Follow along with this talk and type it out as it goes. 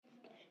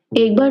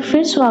एक बार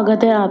फिर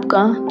स्वागत है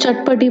आपका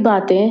चटपटी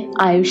बातें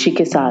आयुषी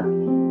के साथ।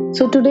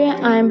 सो today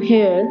I am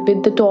here with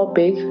the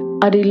topic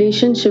a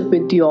relationship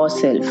with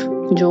yourself,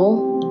 जो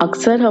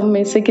अक्सर हम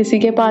में से किसी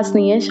के पास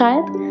नहीं है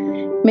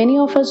शायद। Many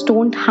of us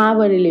don't have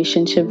a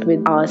relationship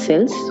with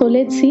ourselves, so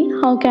let's see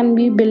how can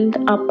we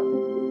build up.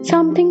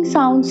 Something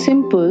sounds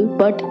simple,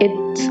 but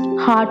it's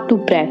hard to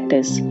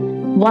practice.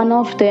 One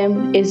of them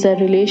is a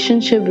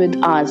relationship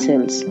with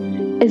ourselves.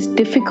 It's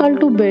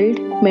difficult to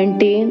build,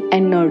 maintain,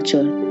 and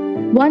nurture.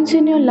 Once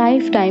in your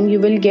lifetime, you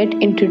will get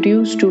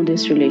introduced to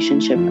this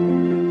relationship.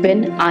 When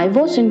I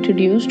was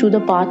introduced to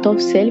the path of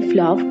self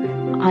love,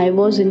 I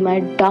was in my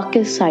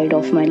darkest side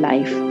of my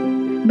life.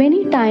 Many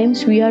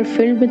times we are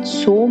filled with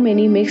so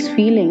many mixed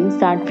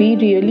feelings that we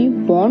really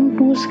want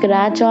to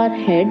scratch our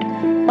head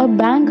or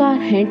bang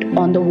our head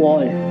on the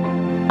wall.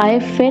 I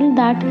felt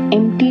that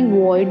empty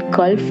void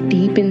gulf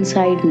deep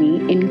inside me,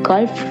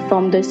 engulfed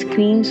from the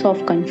screams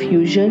of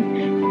confusion,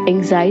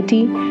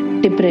 anxiety,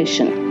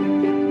 depression.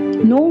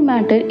 No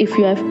matter if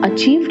you have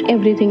achieved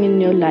everything in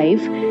your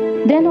life,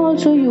 then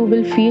also you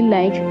will feel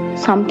like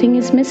something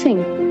is missing,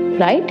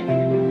 right?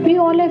 We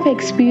all have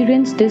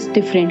experienced this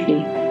differently,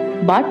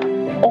 but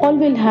all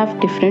will have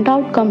different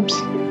outcomes.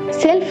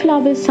 Self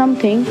love is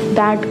something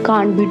that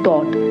can't be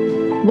taught.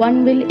 One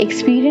will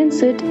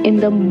experience it in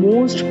the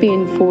most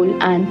painful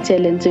and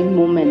challenging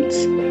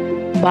moments.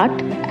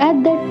 But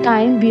at that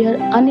time, we are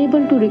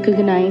unable to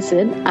recognize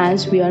it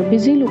as we are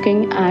busy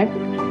looking at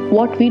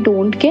what we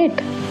don't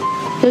get.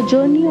 The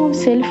journey of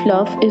self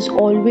love is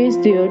always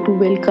there to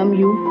welcome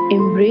you,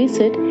 embrace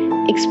it,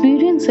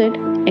 experience it,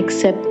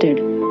 accept it.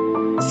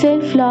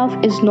 Self love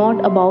is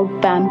not about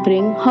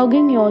pampering,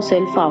 hugging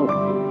yourself out.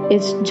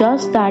 It's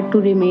just that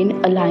to remain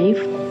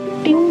alive,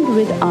 tuned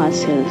with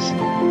ourselves.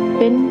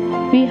 When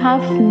we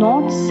have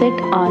not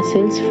set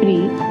ourselves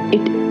free,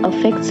 it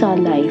affects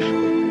our life,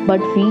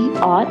 but we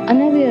are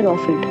unaware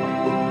of it.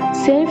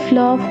 Self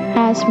love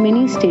has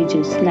many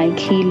stages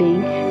like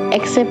healing,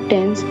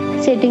 acceptance,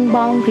 setting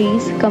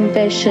boundaries,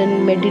 compassion,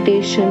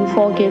 meditation,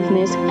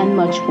 forgiveness, and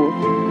much more.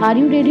 Are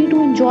you ready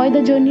to enjoy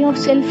the journey of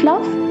self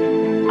love?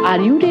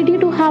 Are you ready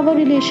to have a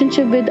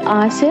relationship with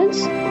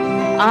ourselves?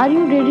 Are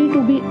you ready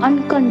to be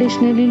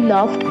unconditionally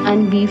loved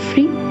and be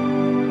free?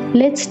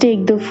 Let's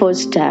take the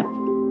first step,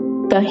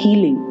 the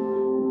healing.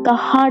 The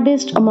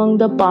hardest among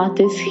the path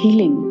is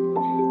healing.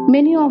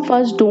 Many of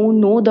us don't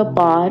know the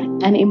power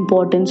and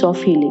importance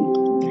of healing.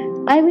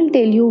 I will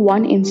tell you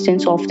one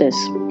instance of this.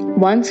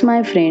 Once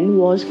my friend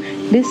was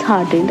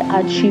disheartened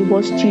as she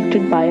was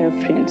cheated by her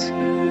friends.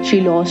 She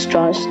lost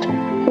trust,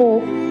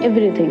 hope,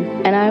 everything,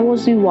 and I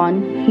was the one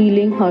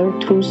healing her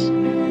through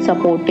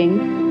supporting,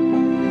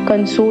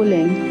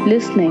 consoling,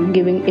 listening,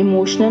 giving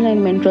emotional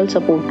and mental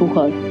support to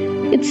her.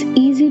 It's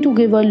easy to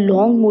give a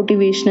long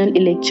motivational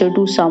lecture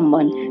to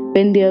someone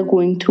when they are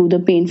going through the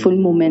painful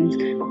moments,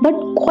 but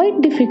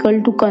quite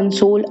difficult to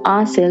console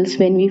ourselves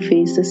when we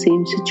face the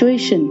same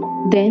situation.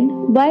 Then,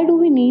 why do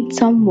we need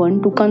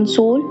someone to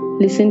console,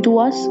 listen to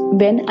us?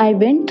 When I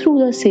went through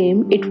the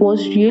same, it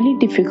was really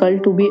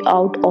difficult to be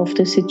out of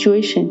the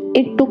situation.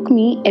 It took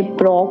me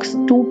approx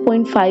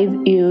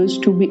 2.5 years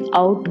to be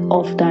out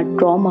of that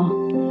trauma.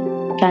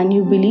 Can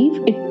you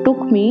believe it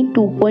took me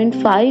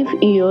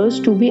 2.5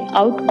 years to be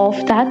out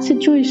of that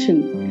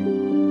situation?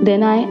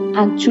 Then I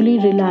actually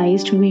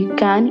realized we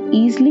can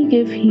easily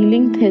give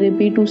healing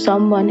therapy to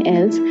someone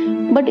else,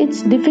 but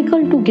it's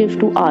difficult to give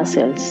to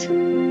ourselves.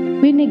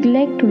 We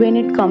neglect when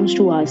it comes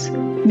to us.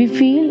 We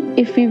feel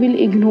if we will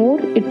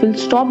ignore, it will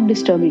stop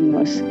disturbing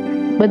us.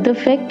 But the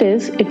fact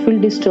is, it will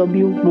disturb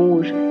you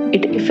more.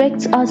 It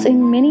affects us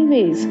in many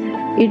ways.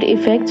 It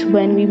affects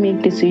when we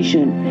make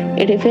decisions.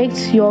 It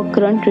affects your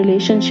current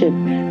relationship,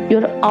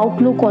 your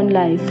outlook on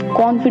life,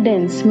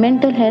 confidence,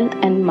 mental health,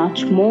 and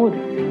much more.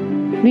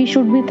 We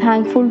should be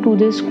thankful to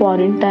this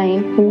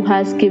quarantine who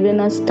has given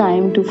us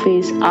time to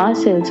face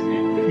ourselves,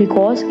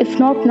 because if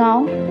not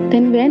now,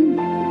 then when?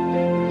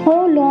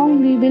 How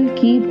long we will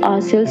keep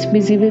ourselves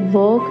busy with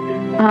work,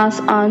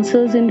 ask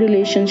answers in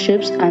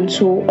relationships, and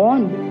so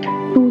on.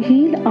 To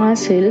heal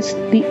ourselves,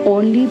 the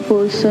only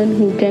person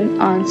who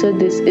can answer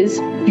this is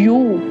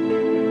you.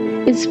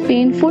 It's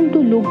painful to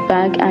look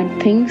back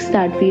at things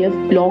that we have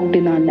blocked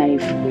in our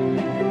life.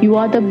 You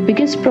are the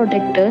biggest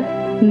protector.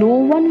 No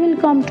one will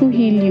come to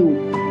heal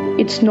you.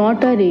 It's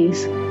not a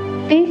race.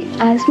 Take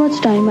as much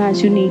time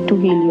as you need to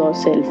heal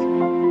yourself.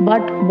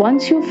 But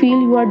once you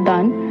feel you are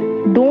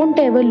done, don't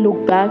ever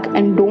look back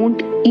and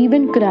don't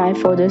even cry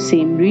for the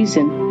same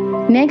reason.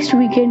 Next,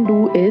 we can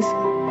do is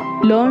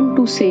learn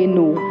to say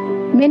no.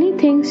 Many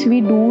things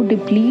we do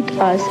deplete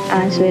us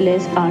as well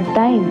as our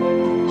time.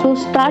 So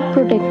start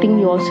protecting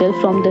yourself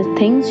from the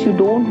things you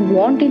don't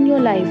want in your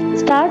life.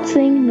 Start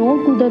saying no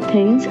to the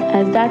things,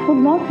 as that would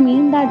not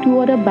mean that you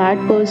are a bad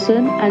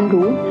person and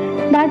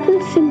rude. That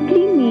will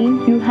simply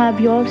mean you have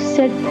your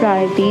set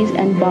priorities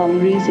and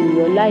boundaries in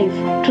your life.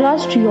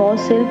 Trust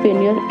yourself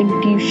when your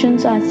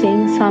intuitions are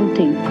saying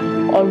something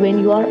or when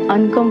you are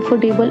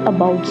uncomfortable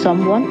about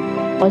someone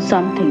or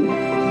something.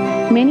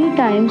 Many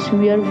times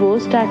we are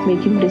worst at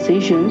making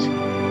decisions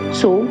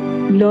So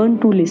learn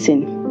to listen.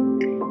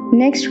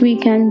 Next we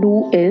can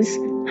do is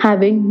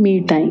having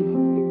me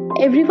time.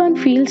 Everyone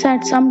feels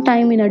at some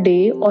time in a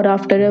day or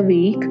after a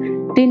week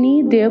they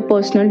need their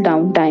personal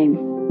downtime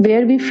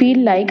where we feel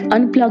like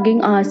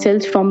unplugging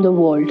ourselves from the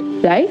world,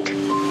 right?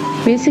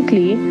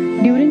 Basically,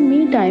 during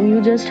me time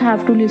you just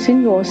have to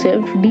listen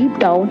yourself deep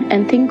down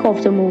and think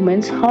of the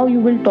moments how you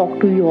will talk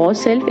to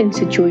yourself in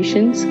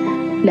situations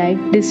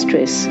like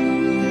distress.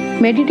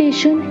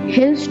 Meditation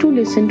helps to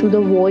listen to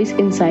the voice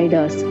inside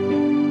us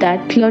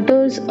that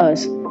clutters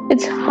us.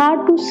 It's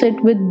hard to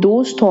sit with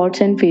those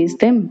thoughts and face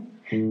them.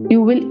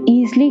 You will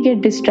easily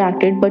get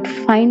distracted but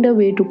find a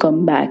way to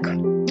come back.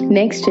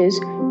 Next is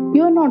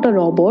you are not a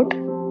robot.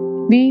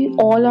 We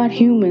all are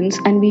humans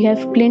and we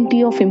have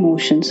plenty of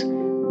emotions.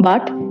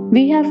 But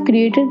we have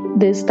created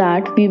this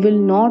that we will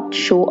not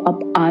show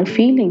up our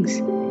feelings.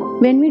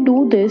 When we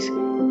do this,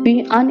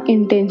 we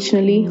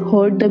unintentionally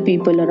hurt the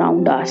people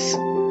around us.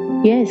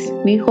 Yes,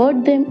 we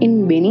hurt them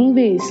in many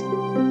ways.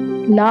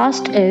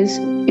 Last is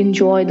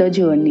enjoy the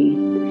journey.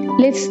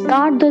 Let's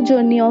start the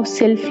journey of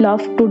self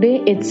love today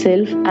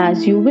itself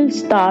as you will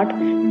start.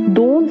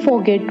 Don't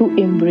forget to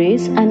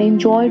embrace and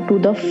enjoy to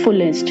the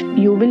fullest.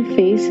 You will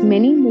face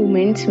many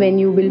moments when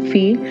you will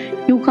feel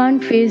you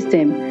can't face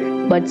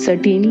them, but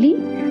certainly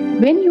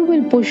when you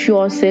will push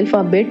yourself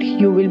a bit,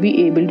 you will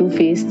be able to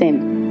face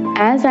them.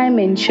 As I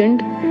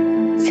mentioned,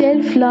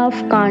 self love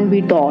can't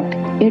be taught,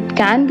 it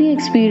can be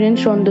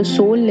experienced on the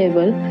soul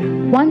level.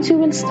 Once you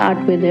will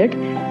start with it,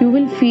 you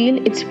will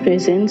feel its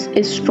presence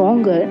is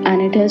stronger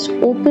and it has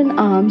open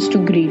arms to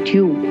greet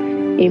you,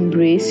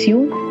 embrace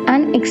you,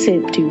 and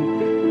accept you.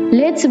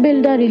 Let's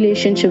build a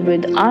relationship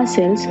with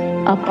ourselves,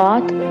 a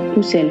path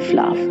to self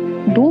love.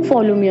 Do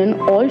follow me on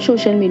all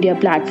social media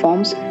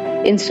platforms: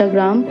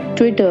 Instagram,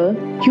 Twitter,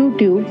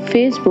 YouTube,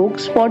 Facebook,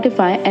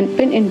 Spotify, and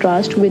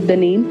Pinterest with the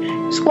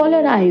name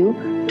Scholar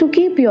Ayu to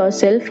keep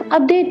yourself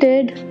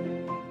updated.